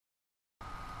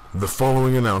The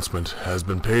following announcement has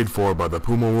been paid for by the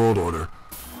Puma World Order.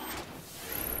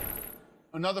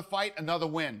 Another fight, another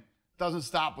win. Doesn't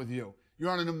stop with you.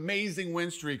 You're on an amazing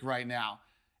win streak right now,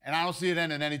 and I don't see it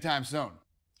ending anytime soon.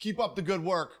 Keep up the good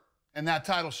work, and that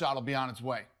title shot will be on its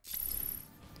way.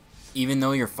 Even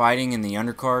though you're fighting in the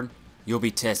undercard, you'll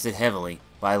be tested heavily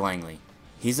by Langley.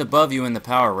 He's above you in the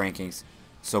power rankings,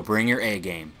 so bring your A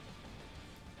game.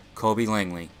 Kobe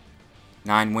Langley,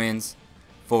 9 wins,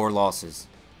 4 losses.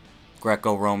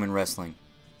 Greco-Roman wrestling.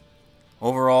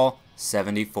 Overall,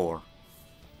 74.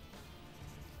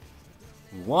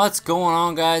 What's going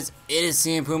on, guys? It is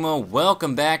TheBigPuma.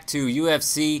 Welcome back to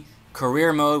UFC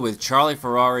Career Mode with Charlie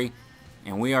Ferarri,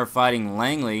 and we are fighting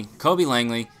Langley, Kobe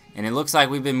Langley, and it looks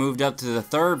like we've been moved up to the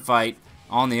 3rd fight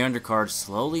on the undercard,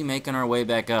 slowly making our way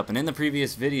back up. And in the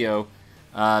previous video,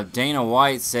 Dana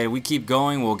White said, we keep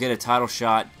going, we'll get a title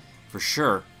shot for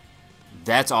sure.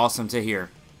 That's awesome to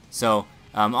hear. So,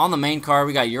 on the main card,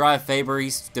 we got Uriah Faber.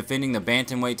 He's defending the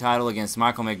bantamweight title against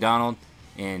Michael McDonald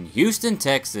in Houston,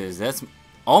 Texas. That's,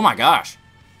 oh my gosh,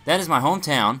 that is my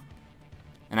hometown.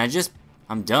 And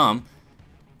I'm dumb.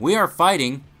 We are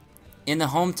fighting in our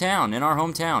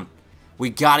hometown. We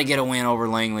got to get a win over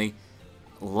Langley.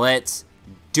 Let's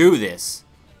do this.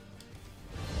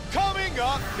 Coming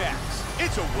up next,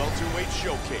 it's a welterweight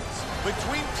showcase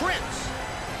between Prince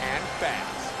and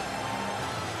Fast.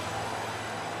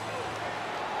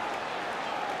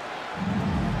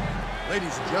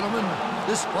 Ladies and gentlemen,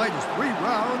 this fight is 3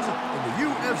 rounds in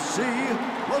the UFC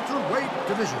welterweight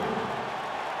division.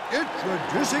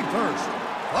 Introducing first,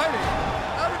 fighting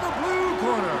out of the blue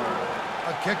corner,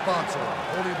 a kickboxer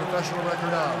holding a professional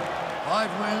record of 5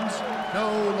 wins,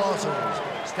 no losses,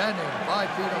 standing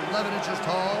 5 feet 11 inches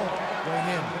tall,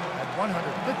 weighing in at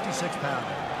 156 pounds.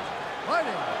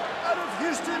 Fighting out of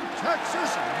Houston,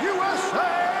 Texas,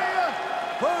 USA,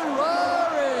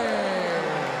 Ferarri.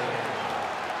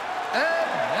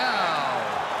 And now,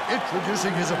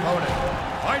 introducing his opponent,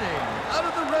 fighting out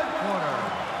of the red corner.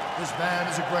 This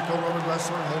man is a Greco-Roman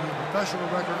wrestler holding a professional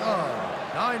record of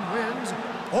 9 wins,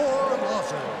 4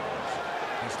 losses.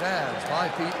 He stands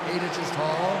 5 feet 8 inches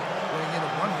tall, weighing in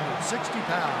at 160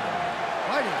 pounds.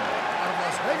 Fighting out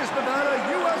of Las Vegas, Nevada,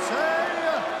 USA,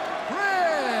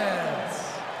 Prince.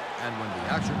 And when the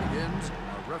action begins,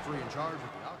 our referee in charge of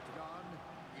the octagon,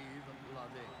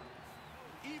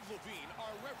 Yves Levine,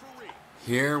 our referee.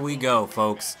 Here we go,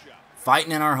 folks.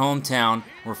 Fighting in our hometown,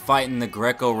 we're fighting the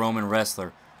Greco-Roman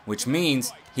wrestler, which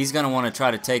means he's going to want to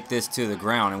try to take this to the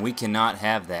ground, and we cannot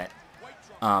have that.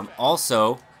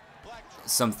 Also,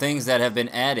 some things that have been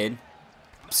added.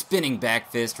 Spinning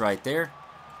back fist right there.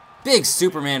 Big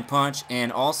Superman punch,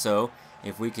 and also,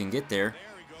 if we can get there.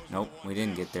 Nope, we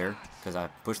didn't get there because I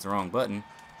pushed the wrong button.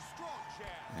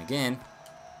 And again,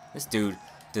 this dude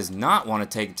does not want to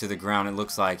take it to the ground, it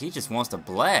looks like. He just wants to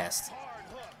blast.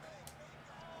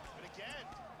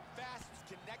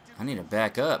 I need to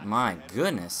back up. My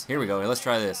goodness. Here we go. Let's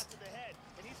try this.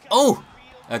 Oh!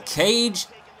 A cage.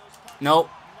 Nope.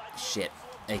 Shit.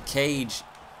 A cage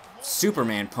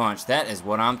Superman punch. That is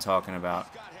what I'm talking about.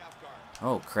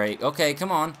 Oh, Craig. Okay,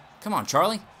 come on. Come on,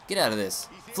 Charlie. Get out of this.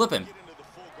 Flip him.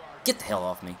 Get the hell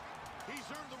off me.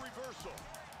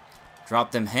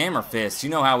 Drop them hammer fists.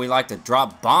 You know how we like to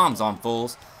drop bombs on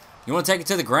fools. You want to take it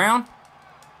to the ground?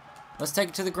 Let's take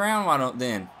it to the ground. Why don't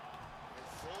then?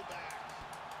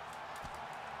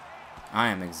 I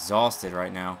am exhausted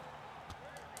right now.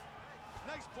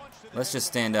 Let's just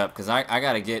stand up because I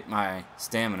got to get my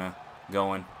stamina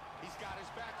going.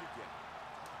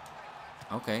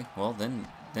 Okay, well then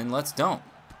let's don't.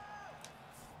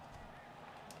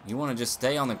 You want to just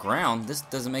stay on the ground? This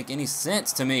doesn't make any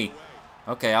sense to me.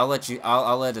 Okay, I'll let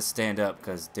us stand up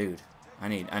because, dude, I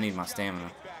need my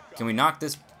stamina. Can we knock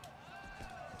this?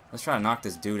 Let's try to knock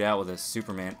this dude out with a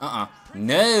Superman.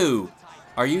 No!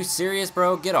 Are you serious,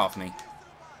 bro? Get off me.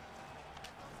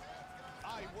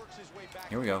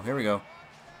 Here we go. Here we go.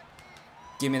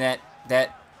 Give me that.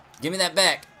 Give me that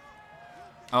back.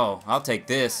 Oh, I'll take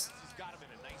this.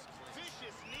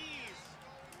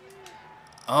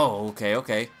 Oh, okay,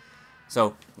 okay.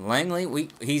 So, Langley,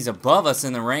 he's above us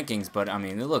in the rankings, but, I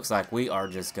mean, it looks like we are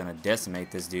just going to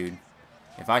decimate this dude.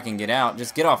 If I can get out,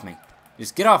 just get off me.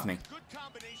 Just get off me.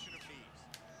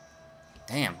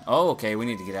 Damn. Oh, okay, we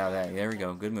need to get out of that. There we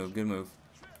go. Good move, good move.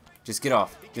 Just get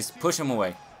off. Just push him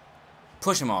away.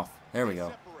 Push him off. There we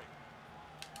go.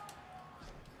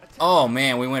 Oh,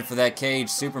 man, we went for that cage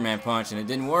Superman punch, and it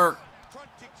didn't work.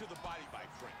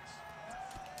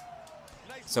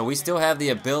 So we still have the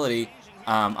ability.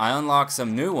 I unlocked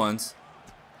some new ones,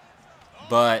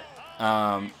 but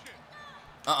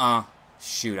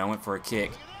shoot, I went for a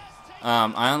kick.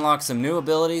 I unlocked some new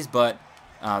abilities, but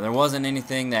there wasn't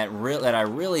anything that I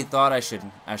really thought I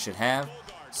should have.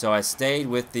 So I stayed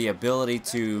with the ability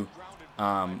to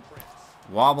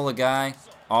wobble a guy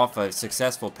off a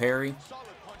successful parry.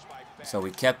 So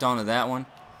we kept on to that one.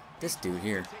 This dude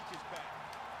here.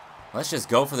 Let's just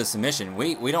go for the submission.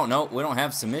 We don't know. We don't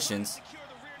have submissions.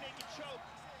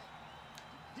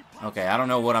 Okay, I don't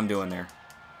know what I'm doing there.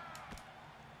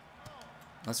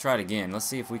 Let's try it again. Let's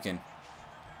see if we can.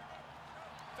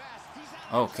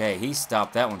 Okay, he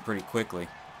stopped that one pretty quickly.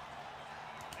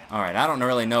 Alright, I don't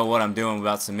really know what I'm doing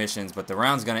about submissions, but the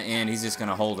round's going to end. He's just going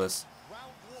to hold us.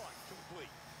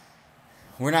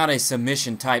 We're not a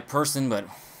submission type person, but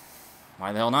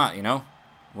why the hell not, you know?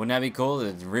 Wouldn't that be cool?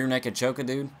 The rear naked choke a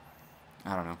dude?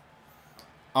 I don't know.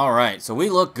 Alright, so we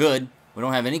look good. We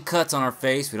don't have any cuts on our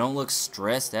face. We don't look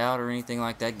stressed out or anything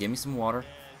like that. Give me some water.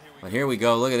 But here we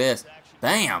go. Look at this.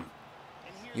 Bam!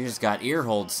 You just got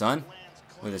ear-holed, son,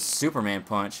 with a Superman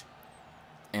punch.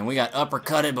 And we got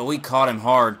uppercutted, but we caught him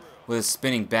hard with a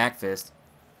spinning back fist.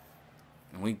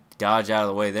 And we dodged out of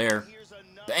the way there.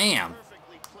 Bam!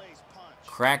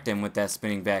 Cracked him with that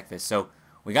spinning back fist. So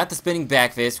we got the spinning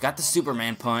back fist. We got the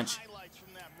Superman punch.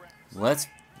 Let's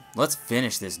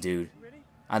finish this dude.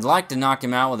 I'd like to knock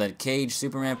him out with a cage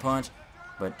Superman punch,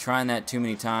 but trying that too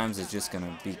many times is just going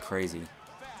to be crazy.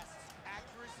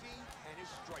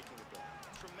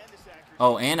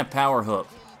 Oh, and a power hook.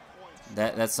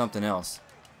 That's something else.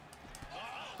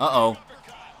 Uh-oh.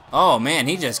 Oh, man,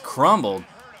 he just crumbled.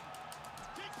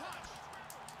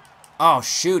 Oh,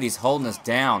 shoot, he's holding us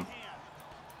down.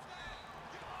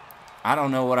 I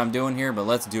don't know what I'm doing here, but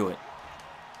let's do it.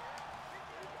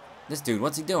 This dude,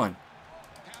 what's he doing?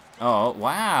 Oh,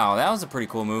 wow, that was a pretty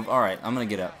cool move. All right, I'm going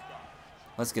to get up.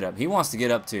 Let's get up. He wants to get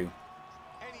up, too.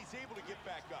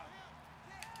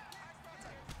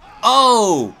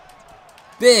 Oh!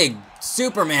 Big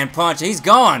Superman punch. He's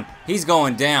gone. He's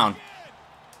going down.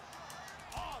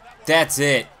 That's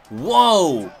it.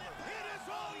 Whoa!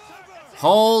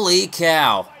 Holy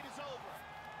cow.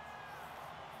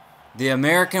 The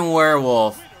American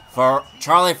Werewolf. For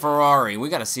Charlie Ferarri. We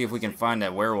got to see if we can find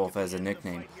that werewolf as a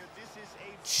nickname.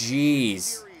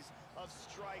 Jeez.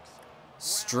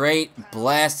 Straight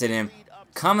blasted him.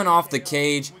 Coming off the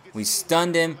cage. We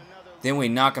stunned him. Then we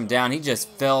knock him down. He just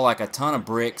fell like a ton of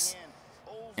bricks.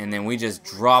 And then we just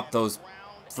dropped those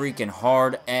freaking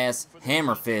hard-ass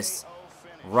hammer fists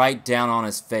right down on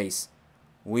his face.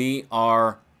 We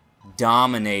are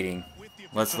dominating.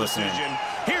 Let's listen in.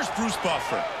 Here's Bruce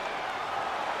Buffer.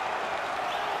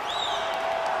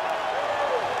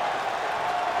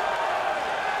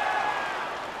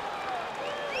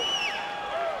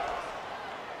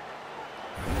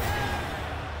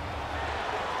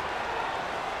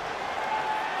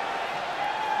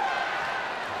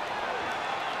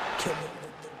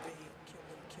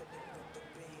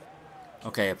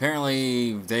 Okay,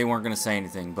 apparently they weren't going to say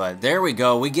anything, but there we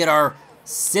go. We get our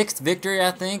 6th victory,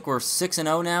 I think. We're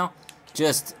 6-0 now.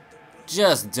 Just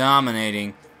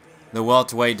dominating the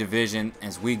welterweight division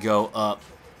as we go up.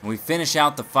 And we finish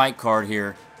out the fight card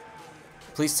here.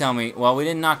 Please tell me, well, we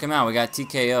didn't knock him out. We got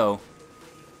TKO.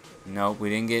 Nope, we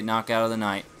didn't get knockout of the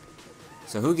night.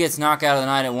 So who gets knockout of the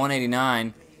night at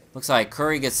 189? Looks like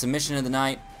Curry gets submission of the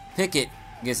night. Pickett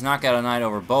gets knockout of the night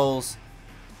over Bowles.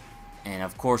 And,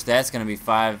 of course, that's going to be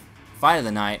fight of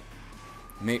the night.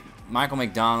 Michael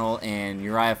McDonald and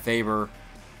Uriah Faber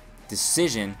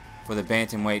decision for the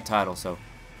bantamweight title. So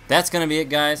that's going to be it,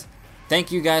 guys.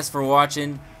 Thank you guys for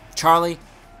watching. Charlie,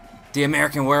 the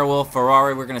American Werewolf,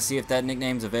 Ferarri. We're going to see if that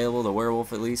nickname's available, the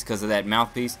werewolf at least, because of that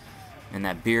mouthpiece. And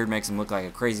that beard makes him look like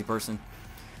a crazy person.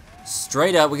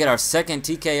 Straight up, we get our 2nd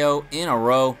TKO in a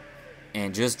row.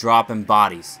 And just dropping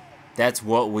bodies. That's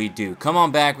what we do. Come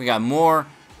on back. We got more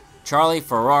Charlie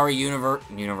Ferarri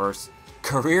Universe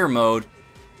Career Mode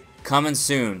coming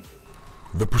soon.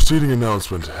 The preceding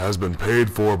announcement has been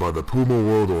paid for by the Puma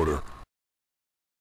World Order.